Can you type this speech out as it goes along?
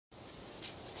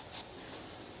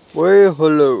Well,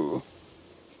 hello.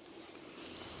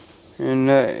 And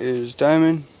that is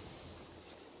Diamond.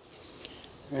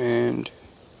 And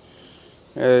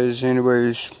as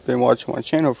anybody's been watching my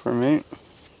channel for a minute,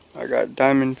 I got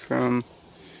Diamond from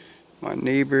my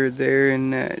neighbor there in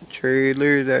that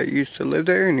trailer that used to live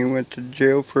there, and he went to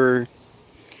jail for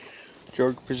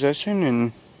drug possession,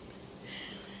 and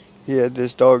he had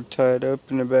this dog tied up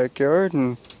in the backyard,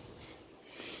 and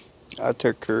I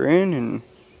took her in, and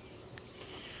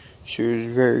she was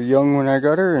very young when I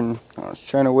got her, and I was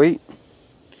trying to wait,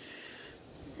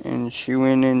 and she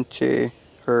went into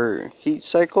her heat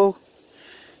cycle,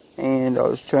 and I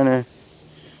was trying to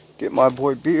get my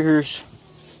boy Beers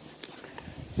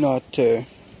not to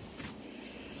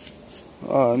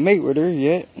mate with her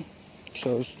yet.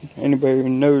 So anybody who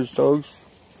knows dogs,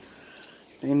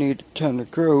 they need time to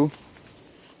grow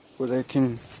where they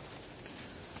can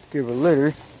give a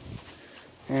litter,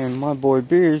 and my boy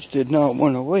Beers did not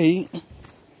want to wait,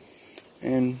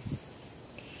 and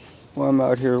while I'm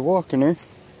out here walking her,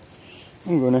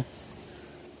 I'm gonna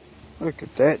look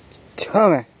at that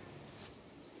tummy.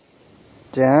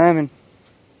 Diamond.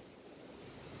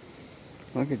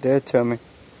 Look at that tummy.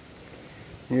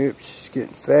 Yep, she's getting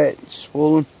fat and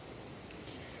swollen.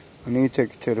 I need to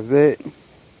take her to the vet.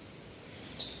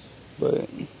 But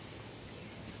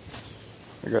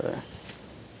I gotta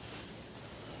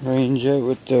arrange that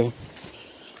with the...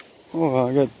 Oh,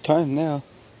 I got time now.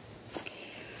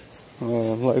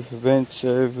 Life events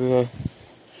have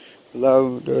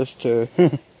allowed us to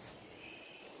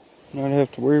not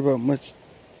have to worry about much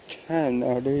time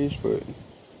nowadays, but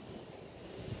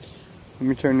let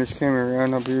me turn this camera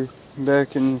around. I'll be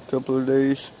back in a couple of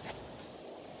days.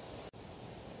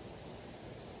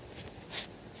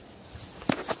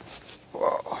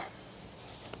 Wow.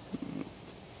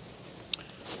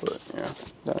 But yeah,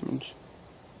 Diamonds.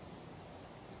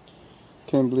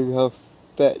 Can't believe how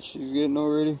fat she's getting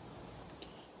already.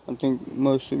 I think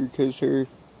mostly because her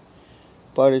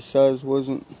body size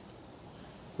wasn't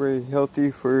very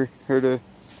healthy for her to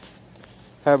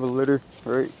have a litter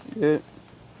right yet.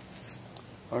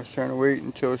 I was trying to wait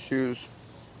until she was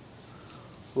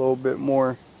a little bit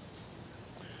more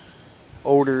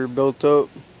older, built up,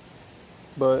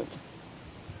 but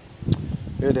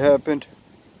it happened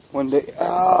one day.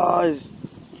 I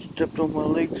stepped on my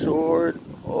leg so hard.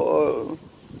 Oh,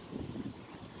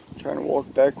 trying to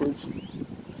walk backwards,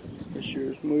 but she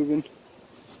was moving.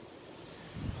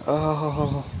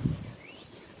 Oh,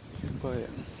 but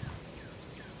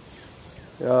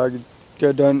yeah, I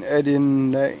got done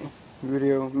editing that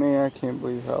video. Man, I can't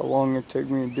believe how long it took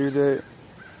me to do that.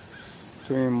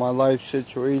 Between my life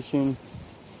situation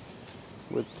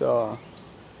with my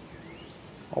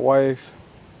wife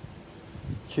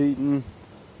cheating,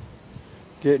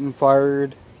 getting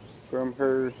fired from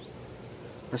her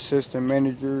assistant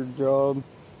manager job,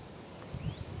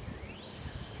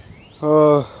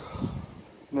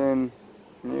 then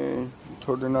yeah,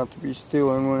 told her not to be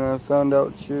stealing when I found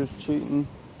out she was cheating.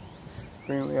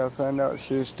 Apparently I found out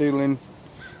she was stealing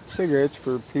cigarettes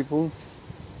for people,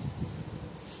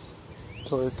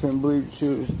 so I couldn't believe she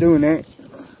was doing that.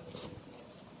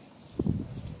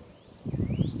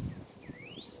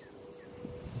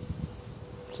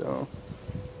 So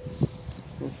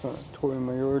just found a toy in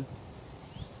my yard,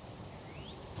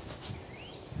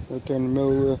 right there in the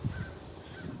middle of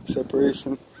the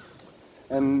separation.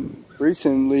 And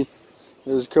recently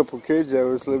there was a couple kids that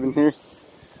was living here,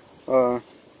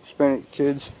 Hispanic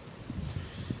kids,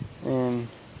 and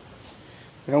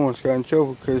they almost got in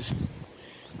trouble because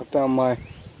I found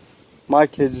my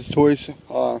kids' toys,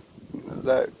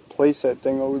 that playset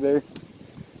thing over there.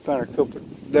 Found a couple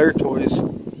of their toys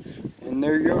in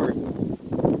their yard.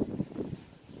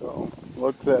 So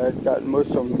luckily I had gotten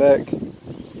most of them back.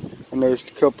 I noticed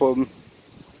a couple of them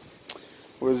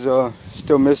was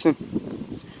still missing,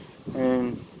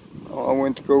 and I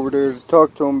went to go over there to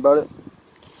talk to them about it.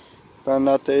 Found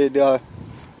out they got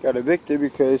evicted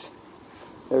because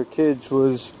their kids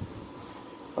was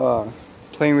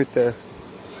playing with the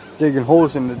digging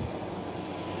holes in the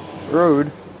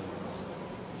road.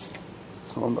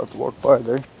 So I'm about to walk by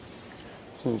there.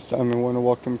 So it's time I want to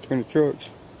walk in between the trucks.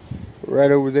 But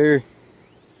right over there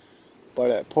by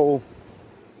that pole.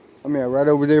 I mean, right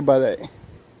over there by that.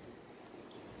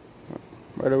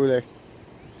 Right over there.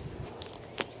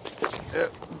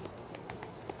 Yep.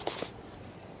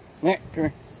 Yeah, come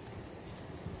here.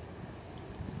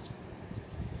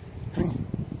 Come here.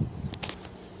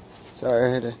 Sorry,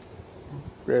 I had to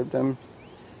grab them.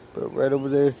 But right over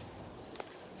there,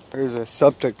 there's a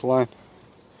septic line.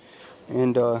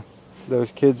 And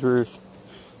those kids were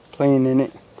playing in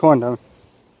it. Come on, Diamond.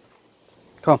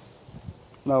 Come.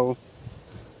 No.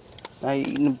 Now you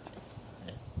eating.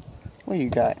 What you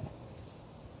got?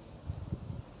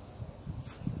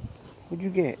 What'd you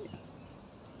get?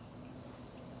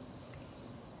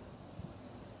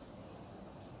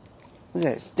 What's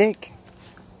that, stick?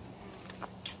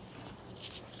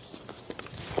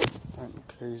 I'm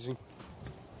crazy.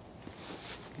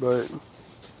 But,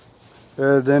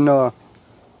 then,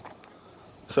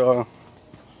 so,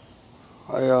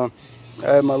 I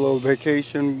had my little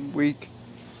vacation week.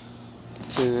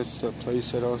 See, that's the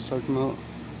place that I was talking about.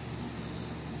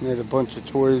 We had a bunch of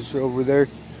toys over there.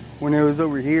 When it was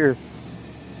over here,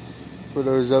 for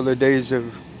those other days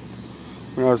of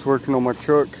when I was working on my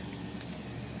truck.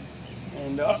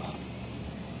 And,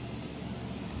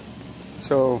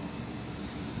 so,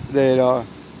 that,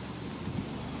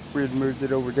 we had moved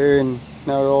it over there, and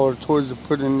now all the toys are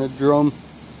put in the drum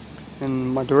in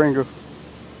my Durango.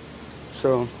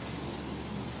 So,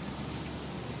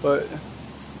 but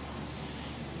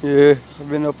yeah, I've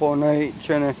been up all night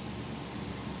trying to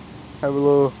have a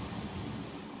little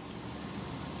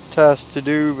task to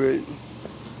do,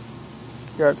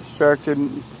 but got distracted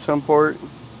in some part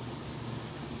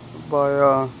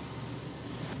by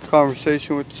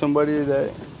conversation with somebody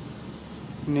that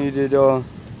needed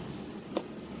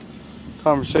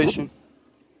conversation,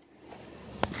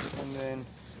 and then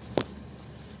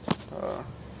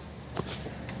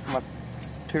my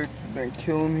tooth has been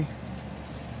killing me.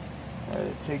 I had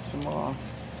to take some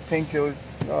painkillers,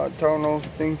 Tylenol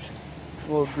things,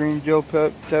 little green gel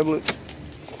tablets.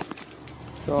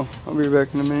 So I'll be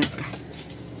back in a minute.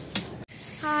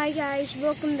 Hi guys,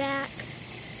 welcome back.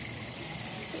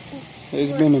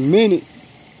 It's been a minute.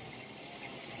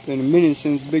 Been a minute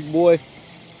since Big Boy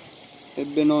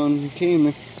had been on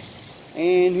camera.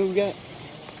 And who we got?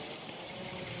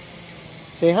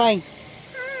 Say hi.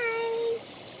 Hi.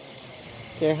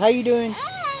 Say how you doing?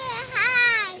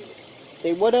 Hi.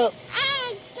 Say what up?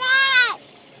 Hey, Dad.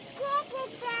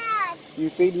 Dad. You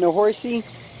feeding the horsey?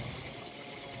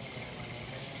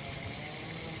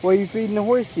 What are you feeding the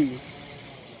horsey?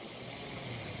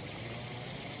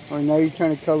 Or now you're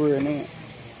trying to cover an ant.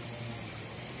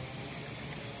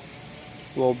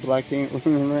 Little black ant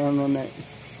running around on that.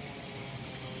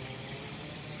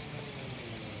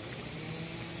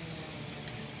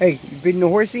 Hey, you feeding the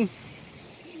horsey?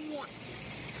 Yeah.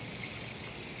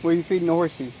 What are you feeding the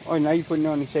horsey? Oh, now you're putting it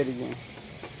on his head again.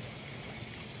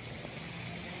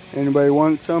 Anybody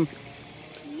want some?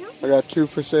 No. I got 2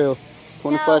 for sale.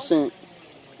 25 cents.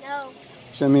 No.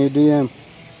 Send me a DM.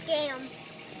 Scam.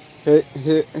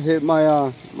 Hit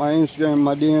my my Instagram,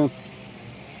 my DM.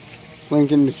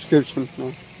 Link in the description.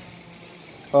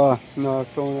 No, I'm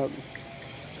throwing up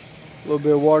a little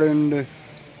bit of water in the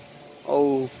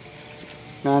old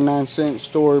 99-cent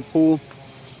store pool.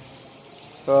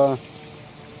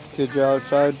 Kids are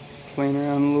outside playing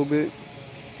around a little bit.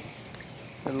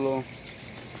 Got a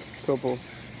couple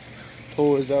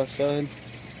toys outside.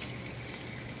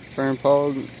 Fern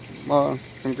pawed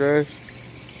some grass.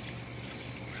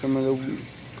 Some of the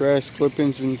grass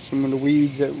clippings and some of the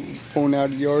weeds that were pulling out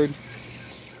of the yard.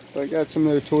 So I got some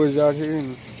of their toys out here,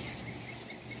 and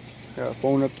got a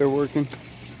phone up there working.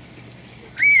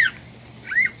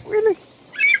 Really?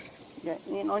 You got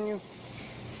ant on you?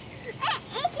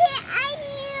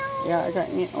 Yeah, I got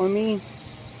ant on me.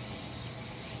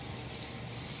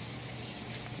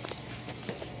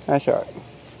 That's alright.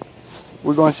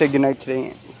 We're going to say goodnight to the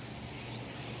ant.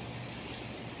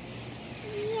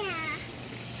 Yeah.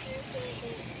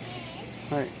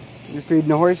 Alright, you feeding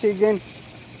the horsey again?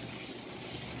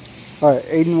 Alright,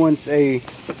 Aiden wants a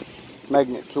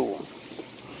magnet tool.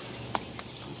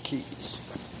 Keys.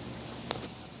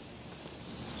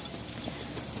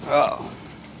 Oh.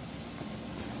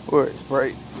 Where it's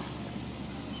bright.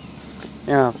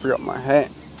 Yeah, I forgot my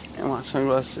hat and my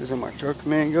sunglasses in my truck a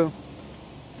minute ago.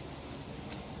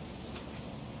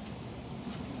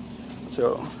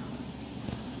 So,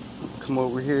 come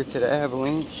over here to the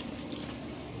avalanche.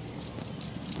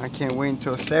 I can't wait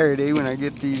until Saturday when I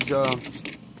get these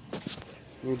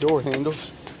new door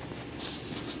handles.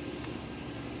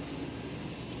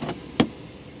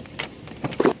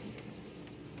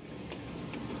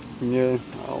 Yeah,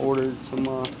 I ordered some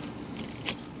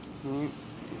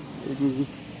Aiden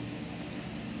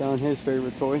found his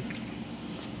favorite toy.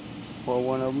 Well,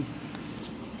 one of them.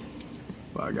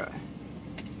 What I got?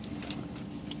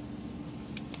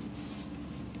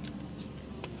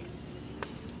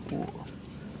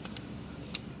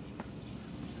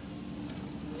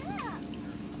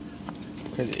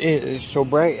 Cause it is so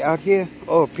bright out here.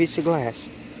 Oh, a piece of glass.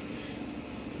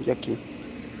 Yucky.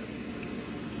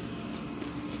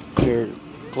 There's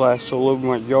glass all over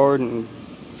my yard and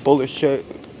bullet shot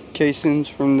casings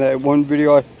from that one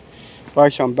video.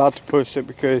 Actually, I'm about to post it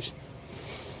because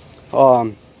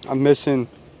I'm missing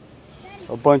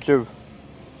a bunch of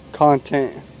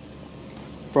content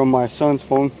from my son's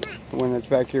phone, the one that's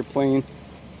back here playing.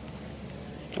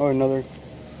 Oh, another.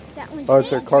 That one's Oh,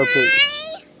 it's a carpet.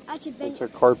 That's a bent. It's a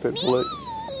carpet bullet.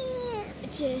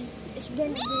 It's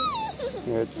bent.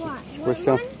 Yeah, it's What? squished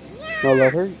down. No,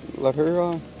 let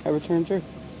her have a turn too.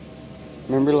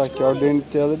 Remember, like y'all did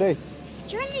the other day.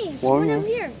 Johnny, it's Well, one yeah. over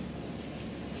here.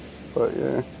 But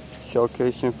yeah, shell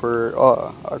casing for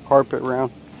a carpet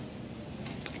round.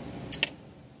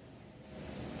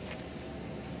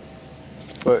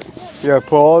 But yeah,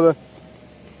 put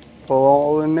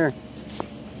all in there.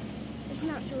 It's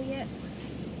not full yet.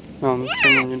 No, I'm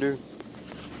assuming you do.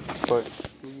 But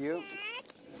yep.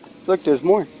 Look, there's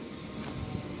more.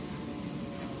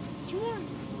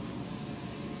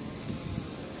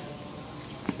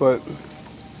 But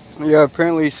yeah,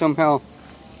 apparently somehow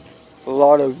a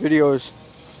lot of videos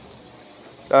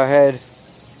I had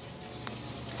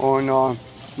on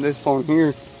this phone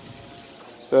here,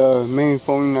 the main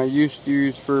phone I used to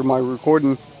use for my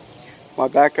recording, my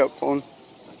backup phone,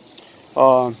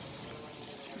 the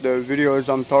videos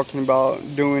I'm talking about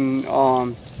doing,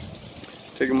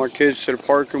 taking my kids to the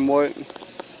park and what,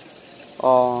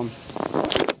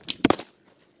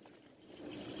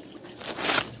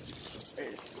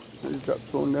 I just got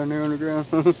thrown down there on the ground.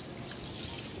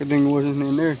 Good thing it wasn't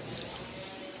in there.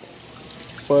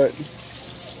 But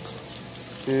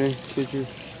yeah, get you.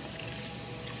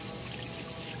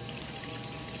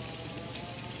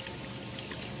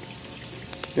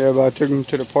 Yeah, but I took them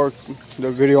to the park.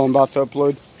 The video I'm about to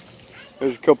upload,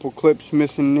 there's a couple clips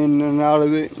missing in and out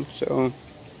of it. So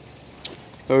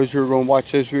those who are gonna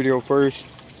watch this video first,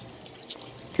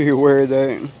 be aware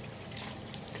that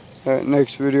that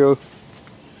next video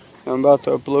I'm about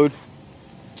to upload,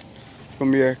 it's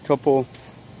gonna be a couple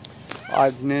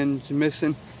odds and ends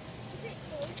missing.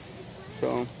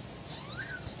 So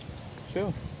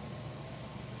chill.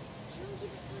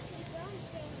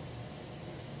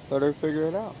 Let her figure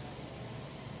it out.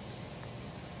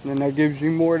 And then that gives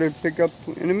you more to pick up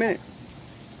in a minute.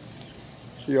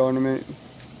 See y'all in a minute.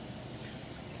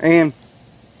 And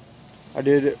I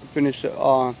did finish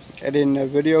editing the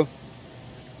video,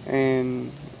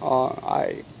 and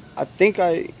I think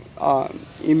I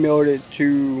emailed it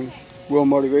to Will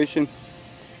Motivation,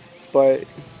 but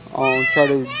I'll try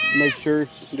to make sure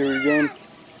to do it again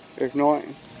if not.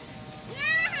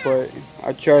 But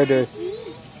I try to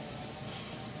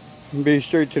be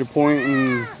straight to the point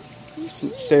and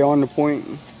stay on the point.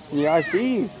 Yeah, I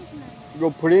see.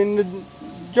 Go put it in the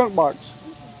junk box.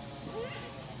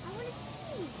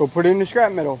 Go put it in the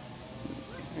scrap metal.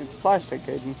 It's plastic,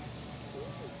 Aiden.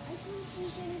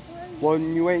 Well,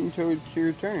 then you wait until it's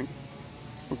your turn.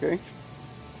 Okay?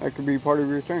 That could be part of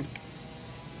your turn.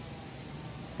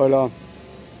 But,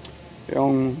 you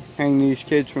don't hang these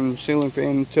kids from the ceiling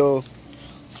fan until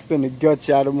spin the guts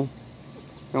out of them.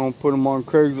 You don't put them on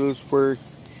Craigslist for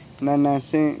 99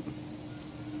 cents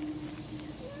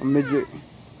a midget.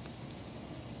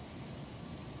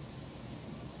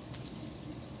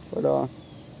 But,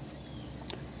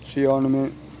 see y'all in a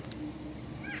minute.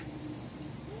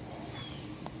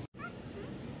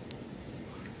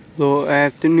 Little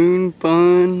afternoon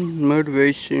fun,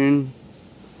 motivation.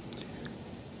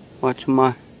 Watching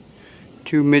my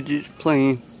two midgets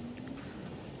playing.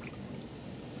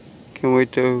 Can't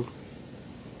wait to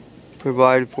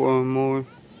provide for them more.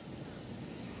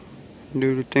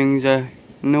 Do the things I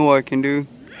know I can do.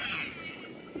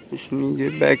 Just need to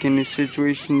get back in the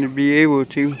situation to be able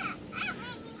to.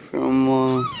 From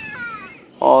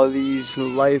all these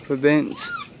life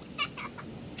events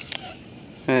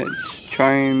that's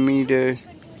trying me to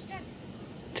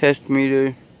test me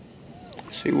to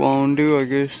see what I'm gonna do, I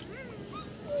guess.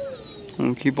 I'm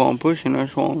gonna keep on pushing,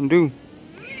 that's what I'm gonna do.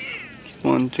 Just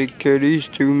wanna take care of these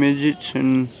two midgets,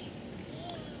 and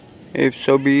if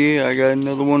so be it, I got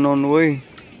another one on the way.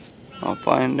 I'll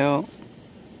find out.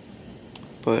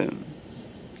 But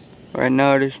right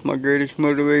now, this is my greatest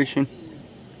motivation.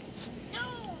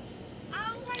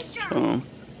 So,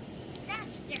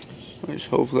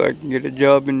 hopefully I can get a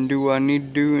job and do what I need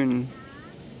to do and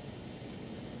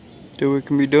do what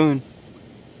can be done.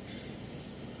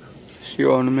 See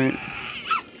y'all in a minute.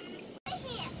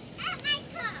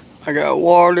 I got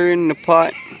water in the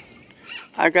pot.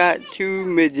 I got two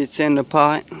midgets in the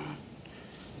pot.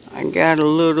 I got a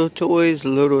little toys, a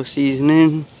little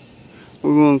seasoning.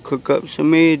 We're gonna cook up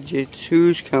some midgets.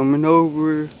 Who's coming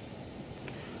over?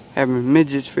 Having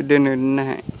midgets for dinner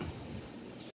tonight.